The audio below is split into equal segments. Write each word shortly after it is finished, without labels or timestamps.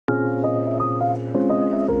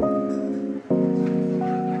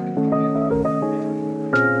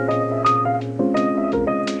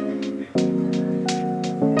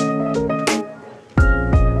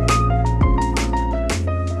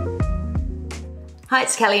Hi,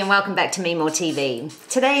 it's Kelly and welcome back to MeMoreTV.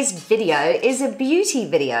 Today's video is a beauty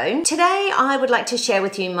video. Today I would like to share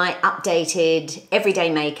with you my updated everyday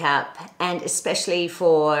makeup, and especially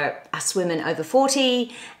for us women over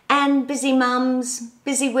 40 and busy mums,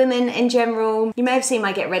 busy women in general. You may have seen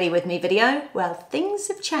my Get Ready With Me video. Well, things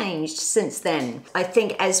have changed since then. I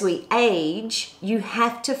think as we age, you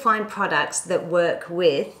have to find products that work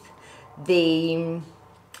with the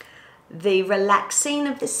relaxing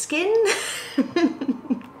of the skin.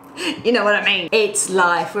 You know what I mean? It's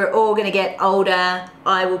life. We're all gonna get older.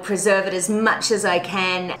 I will preserve it as much as I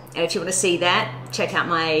can. And if you wanna see that, check out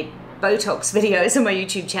my Botox videos on my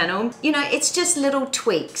YouTube channel. You know, it's just little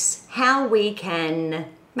tweaks, how we can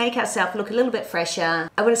make ourselves look a little bit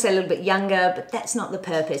fresher. I want to say a little bit younger, but that's not the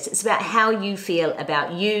purpose. It's about how you feel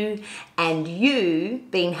about you and you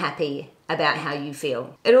being happy about how you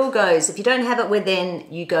feel. It all goes, if you don't have it within,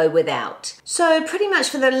 you go without. So pretty much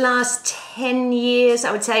for the last 10 years,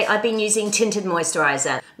 I would say I've been using tinted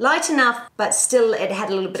moisturizer. Light enough, but still it had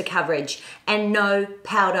a little bit of coverage and no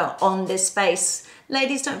powder on this face.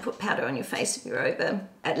 Ladies, don't put powder on your face if you're over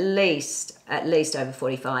at least over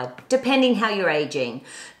 45, depending how you're aging.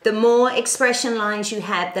 The more expression lines you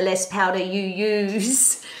have, the less powder you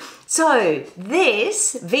use. So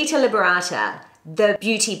this Vita Liberata, the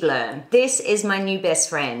Beauty Blur, this is my new best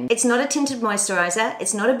friend. It's not a tinted moisturizer,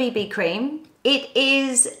 it's not a BB cream. It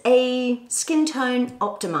is a skin tone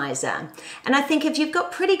optimizer. And I think if you've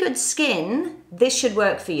got pretty good skin, this should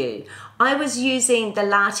work for you. I was using the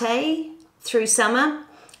latte through summer,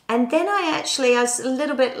 and then I was a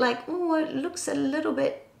little bit like, oh, it looks a little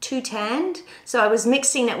bit too tanned. So I was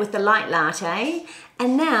mixing it with the light latte,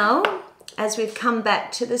 and now, as we've come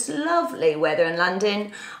back to this lovely weather in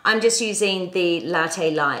London, I'm just using the latte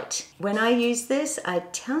light. When I use this, I'll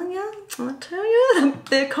tell you,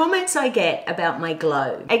 the comments I get about my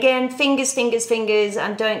glow. Again, fingers, fingers, fingers.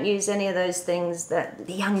 I don't use any of those things that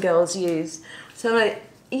the young girls use. So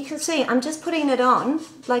you can see I'm just putting it on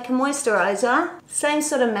like a moisturizer. Same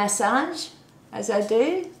sort of massage as I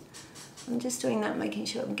do. I'm just doing that, making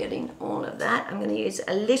sure I'm getting all of that. I'm gonna use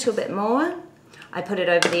a little bit more. I put it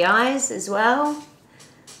over the eyes as well.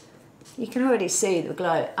 You can already see the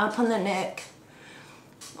glow up on the neck.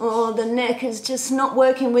 Oh, the neck is just not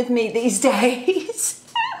working with me these days.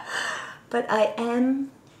 But I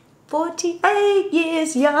am 48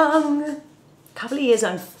 years young. A couple of years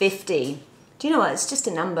I'm 50. Do you know what? It's just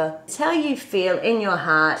a number. It's how you feel in your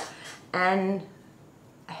heart and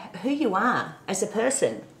who you are as a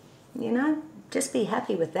person. You know, just be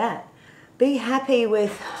happy with that. Be happy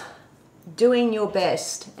with doing your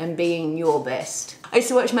best and being your best. I used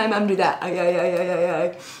to watch my mum do that.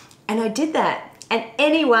 And I did that. And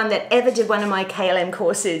anyone that ever did one of my KLM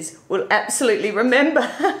courses will absolutely remember.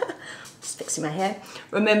 Just fixing my hair.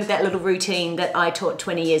 Remember that little routine that I taught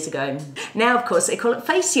 20 years ago. Now, of course, they call it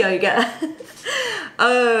face yoga.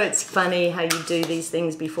 Oh, it's funny how you do these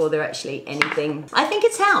things before they're actually anything. I think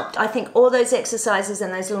it's helped. I think all those exercises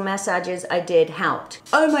and those little massages I did helped.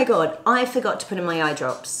 Oh my God, I forgot to put in my eye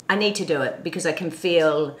drops. I need to do it because I can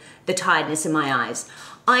feel the tiredness in my eyes.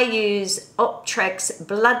 I use Obtrex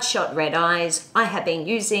Bloodshot Red Eyes. I have been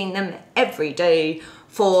using them every day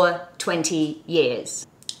for 20 years.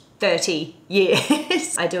 30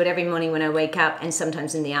 years. I do it every morning when I wake up and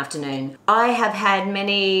sometimes in the afternoon. I have had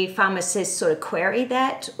many pharmacists sort of query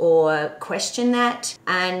that or question that,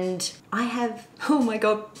 and I have, oh my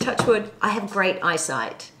God, touch wood, I have great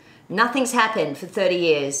eyesight. Nothing's happened for 30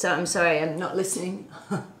 years, so I'm sorry, I'm not listening.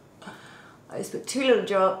 I just put 2 little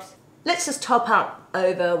drops. Let's just top up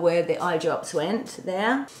over where the eye drops went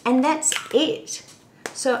there, and that's it.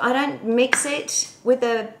 So I don't mix it with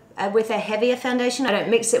a heavier foundation. I don't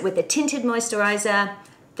mix it with a tinted moisturizer.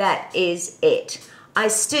 That is it. I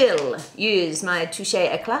still use my Touche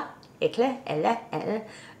Eclat. I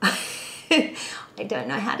don't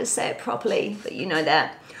know how to say it properly, but you know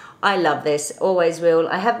that. I love this, always will.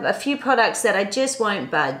 I have a few products that I just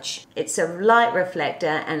won't budge. It's a light reflector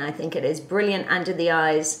and I think it is brilliant under the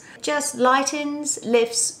eyes. Just lightens,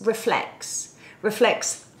 lifts, reflects.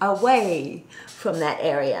 Reflects away from that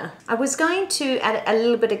area. I was going to add a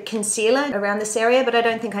little bit of concealer around this area, but I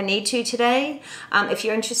don't think I need to today. If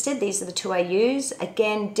you're interested, these are the 2 I use.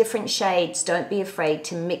 Again, different shades, don't be afraid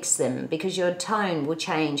to mix them because your tone will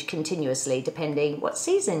change continuously depending what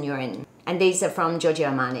season you're in. And these are from Georgio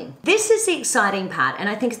Armani. This is the exciting part, and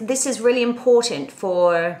I think this is really important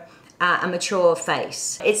for a mature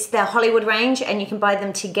face. It's the Hollywood range, and you can buy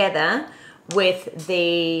them together with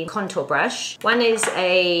the contour brush. One is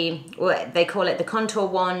they call it the contour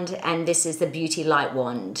wand, and this is the beauty light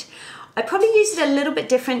wand. I probably use it a little bit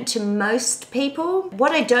different to most people.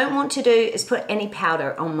 What I don't want to do is put any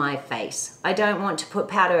powder on my face. I don't want to put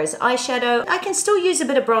powder as eyeshadow. I can still use a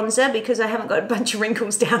bit of bronzer because I haven't got a bunch of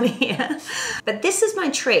wrinkles down here. But this is my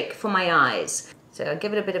trick for my eyes. So I'll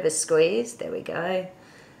give it a bit of a squeeze, there we go.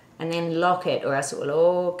 And then lock it or else it will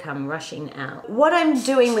all come rushing out. What I'm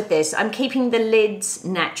doing with this, I'm keeping the lids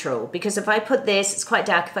natural because if I put this, it's quite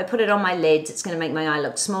dark. If I put it on my lids, it's gonna make my eye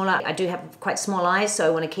look smaller. I do have quite small eyes, so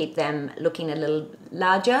I wanna keep them looking a little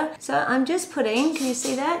larger. So I'm just putting, can you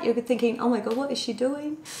see that? You're thinking, oh my God, what is she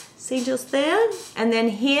doing? See just there? And then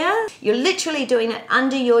here, you're literally doing it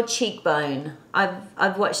under your cheekbone.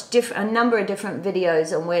 I've watched a number of different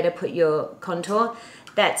videos on where to put your contour.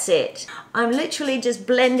 That's it. I'm literally just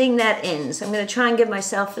blending that in. So I'm going to try and give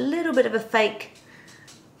myself a little bit of a fake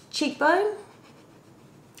cheekbone.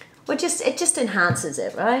 Or it just enhances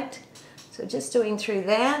it, right? So just doing through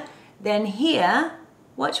there. Then here,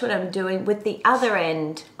 watch what I'm doing with the other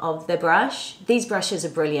end of the brush. These brushes are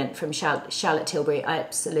brilliant from Charlotte Tilbury. I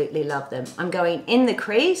absolutely love them. I'm going in the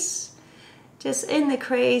crease, just in the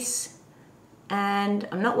crease. And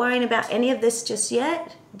I'm not worrying about any of this just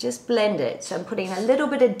yet. Just blend it. So I'm putting a little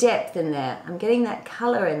bit of depth in there. I'm getting that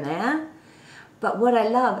color in there. But what I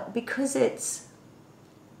love, because it's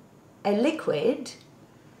a liquid,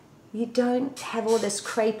 you don't have all this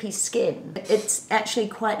crepey skin. It's actually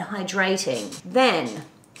quite hydrating. Then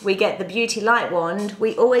we get the Beauty Light wand.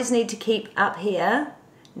 We always need to keep up here,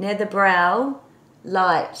 near the brow,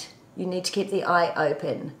 light. You need to keep the eye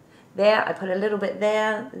open. There, I put a little bit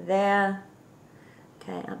there, there.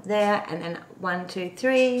 Okay, up there, and then 1, 2,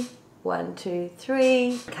 3, 1, 2,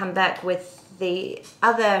 3. Come back with the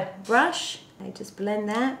other brush. I just blend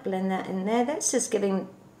that in there. That's just giving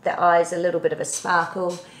the eyes a little bit of a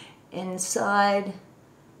sparkle inside.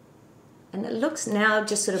 And it looks now,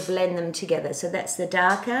 just sort of blend them together. So that's the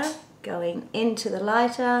darker going into the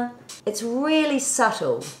lighter. It's really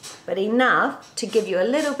subtle, but enough to give you a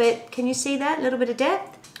little bit, can you see that? A little bit of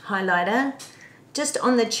depth. Highlighter, just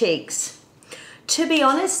on the cheeks. To be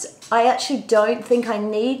honest, I actually don't think I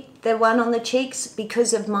need the one on the cheeks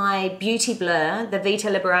because of my beauty blur, the Vita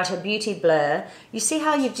Liberato beauty blur. You see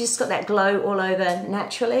how you've just got that glow all over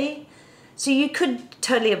naturally? So you could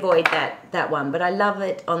totally avoid that one, but I love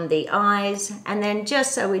it on the eyes. And then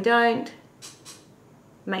just so we don't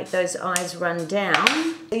make those eyes run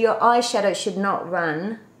down, your eyeshadow should not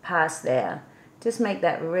run past there. Just make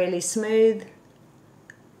that really smooth,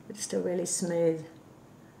 but still really smooth.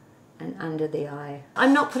 And under the eye.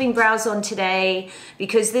 I'm not putting brows on today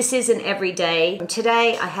because this isn't every day.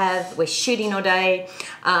 Today we're shooting all day,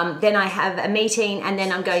 then I have a meeting and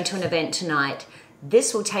then I'm going to an event tonight.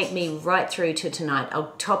 This will take me right through to tonight.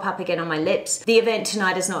 I'll top up again on my lips. The event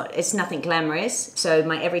tonight it's nothing glamorous, so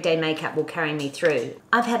my everyday makeup will carry me through.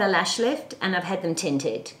 I've had a lash lift and I've had them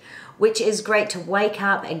tinted, which is great to wake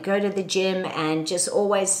up and go to the gym and just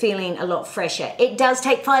always feeling a lot fresher. It does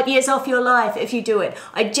take 5 years off your life if you do it.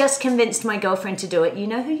 I just convinced my girlfriend to do it. You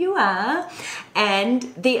know who you are.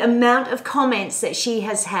 And the amount of comments that she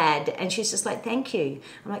has had, and she's just like, thank you.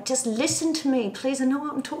 I'm like, just listen to me, please. I know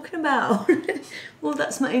what I'm talking about. Well,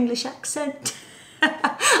 that's my English accent.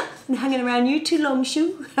 Been hanging around you too long,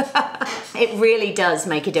 Shoo. It really does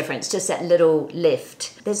make a difference, just that little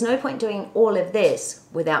lift. There's no point doing all of this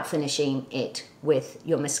without finishing it with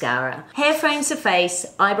your mascara. Hair frames the face,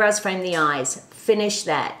 eyebrows frame the eyes. Finish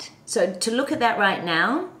that. So to look at that right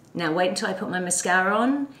now wait until I put my mascara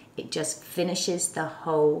on, it just finishes the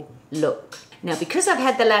whole look. Now, because I've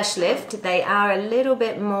had the lash lift, they are a little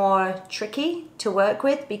bit more tricky to work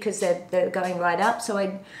with because they're going right up. So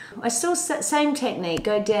I still, same technique,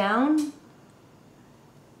 go down.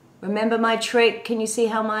 Remember my trick? Can you see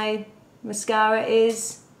how my mascara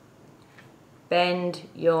is? Bend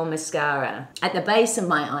your mascara. At the base of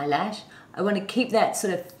my eyelash, I want to keep that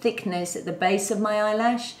sort of thickness at the base of my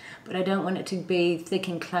eyelash, but I don't want it to be thick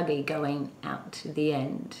and cluggy going out to the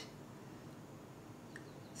end.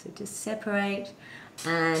 So just separate,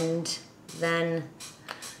 and then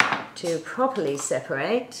to properly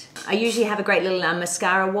separate, I usually have a great little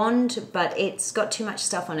mascara wand, but it's got too much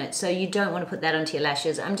stuff on it, so you don't want to put that onto your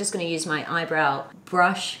lashes. I'm just going to use my eyebrow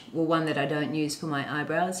brush, well, one that I don't use for my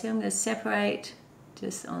eyebrows. So I'm going to separate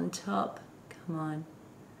just on top. Come on,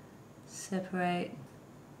 separate.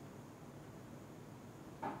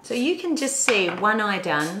 So you can just see one eye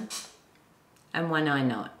done and one eye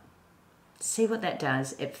not. See what that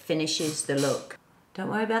does? It finishes the look. Don't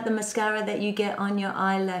worry about the mascara that you get on your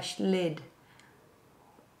eyelash lid.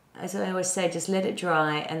 As I always say, just let it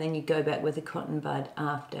dry and then you go back with a cotton bud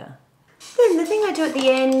after. Then the thing I do at the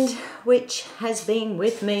end, which has been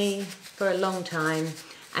with me for a long time,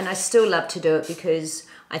 And I still love to do it because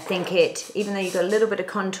I think it, even though you've got a little bit of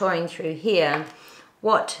contouring through here,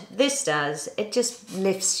 what this does, it just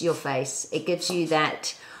lifts your face. It gives you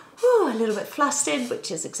that, a little bit flustered,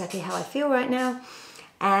 which is exactly how I feel right now.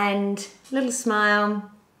 And little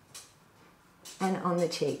smile, and on the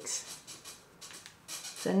cheeks.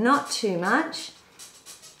 So not too much,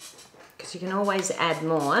 because you can always add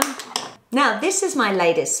more. Now, this is my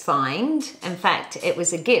latest find. In fact, it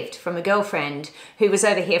was a gift from a girlfriend who was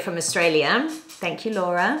over here from Australia. Thank you,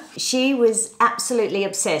 Laura. She was absolutely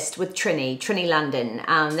obsessed with Trini London.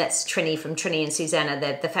 That's Trini from Trini and Susanna,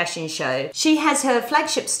 the fashion show. She has her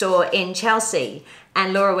flagship store in Chelsea,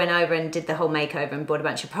 and Laura went over and did the whole makeover and bought a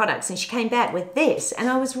bunch of products, and she came back with this, and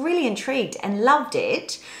I was really intrigued and loved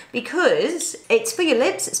it because it's for your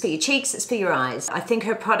lips, it's for your cheeks, it's for your eyes. I think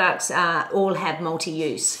her products all have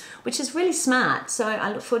multi-use, which is really smart, so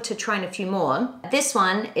I look forward to trying a few more. This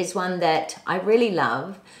one is one that I really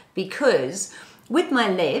love because with my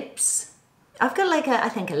lips, I've got like I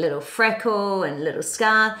think a little freckle and a little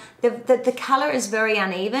scar. The color is very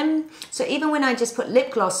uneven, so even when I just put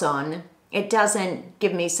lip gloss on, it doesn't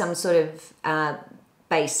give me some sort of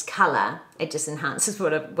base color. It just enhances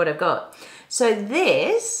what I've got. So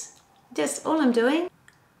this, just all I'm doing,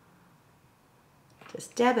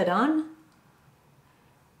 just dab it on,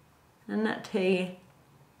 and not too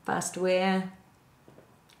fast wear.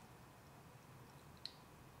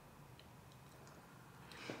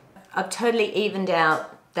 I've totally evened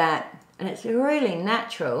out that, and it's really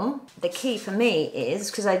natural. The key for me is,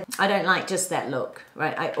 because I don't like just that look,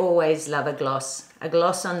 right? I always love a gloss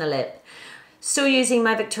on the lip. Still using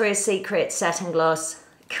my Victoria's Secret satin gloss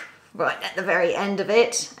right at the very end of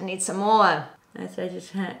it. I need some more. As I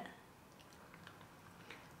just had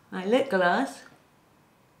my lip gloss.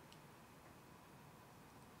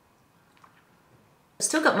 I've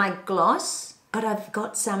still got my gloss, but I've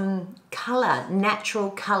got some color, natural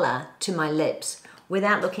color to my lips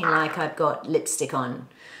without looking like I've got lipstick on,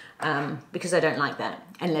 because I don't like that,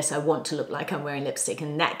 unless I want to look like I'm wearing lipstick.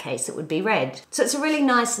 In that case, it would be red. So it's a really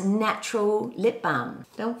nice natural lip balm.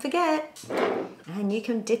 Don't forget, and you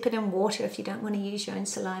can dip it in water if you don't want to use your own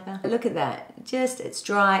saliva. Look at that, it's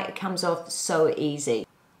dry, it comes off so easy.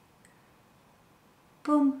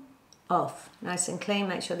 Boom, off, nice and clean.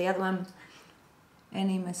 Make sure the other one,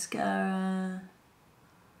 any mascara,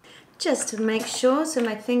 just to make sure, so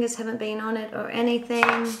my fingers haven't been on it or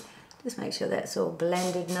anything. Just make sure that's all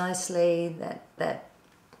blended nicely, that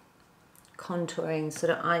contouring sort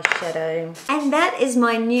of eyeshadow. And that is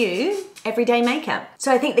my new everyday makeup.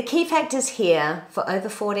 So I think the key factors here for over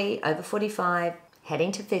 40, over 45,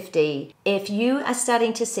 heading to 50, if you are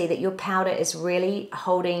starting to see that your powder is really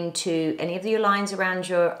holding to any of your lines around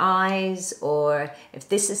your eyes, or if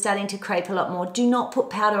this is starting to crepe a lot more, do not put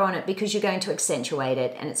powder on it, because you're going to accentuate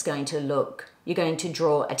it and it's going to look, you're going to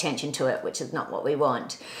draw attention to it, which is not what we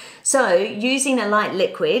want. So using a light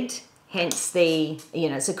liquid, hence the,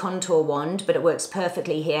 it's a contour wand, but it works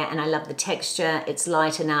perfectly here, and I love the texture, it's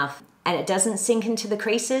light enough. And it doesn't sink into the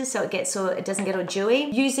creases, so it doesn't get all dewy.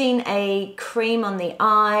 Using a cream on the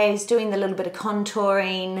eyes, doing the little bit of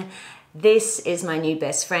contouring. This is my new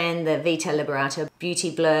best friend, the Vita Liberato Beauty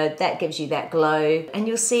Blur. That gives you that glow. And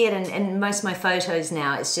you'll see it in most of my photos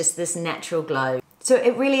now, it's just this natural glow. So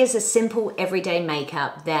it really is a simple everyday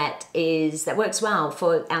makeup that works well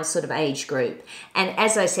for our sort of age group. And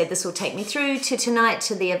as I said, this will take me through to tonight,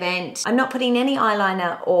 to the event. I'm not putting any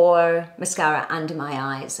eyeliner or mascara under my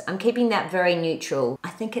eyes. I'm keeping that very neutral. I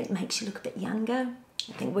think it makes you look a bit younger.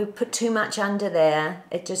 I think we put too much under there.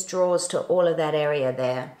 It just draws to all of that area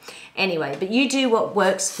there. Anyway, but you do what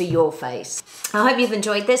works for your face. I hope you've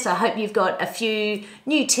enjoyed this. I hope you've got a few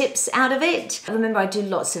new tips out of it. Remember, I do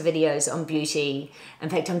lots of videos on beauty. In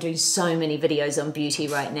fact, I'm doing so many videos on beauty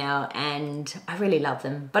right now, and I really love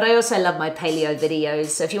them. But I also love my paleo videos.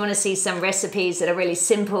 So if you want to see some recipes that are really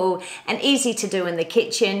simple and easy to do in the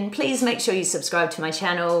kitchen, please make sure you subscribe to my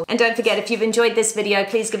channel. And don't forget, if you've enjoyed this video,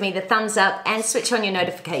 please give me the thumbs up and switch on your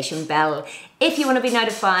notification bell if you want to be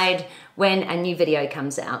notified when a new video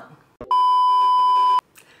comes out.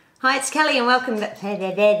 Hi, it's Kelly and welcome back. It's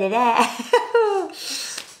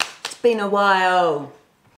been a while.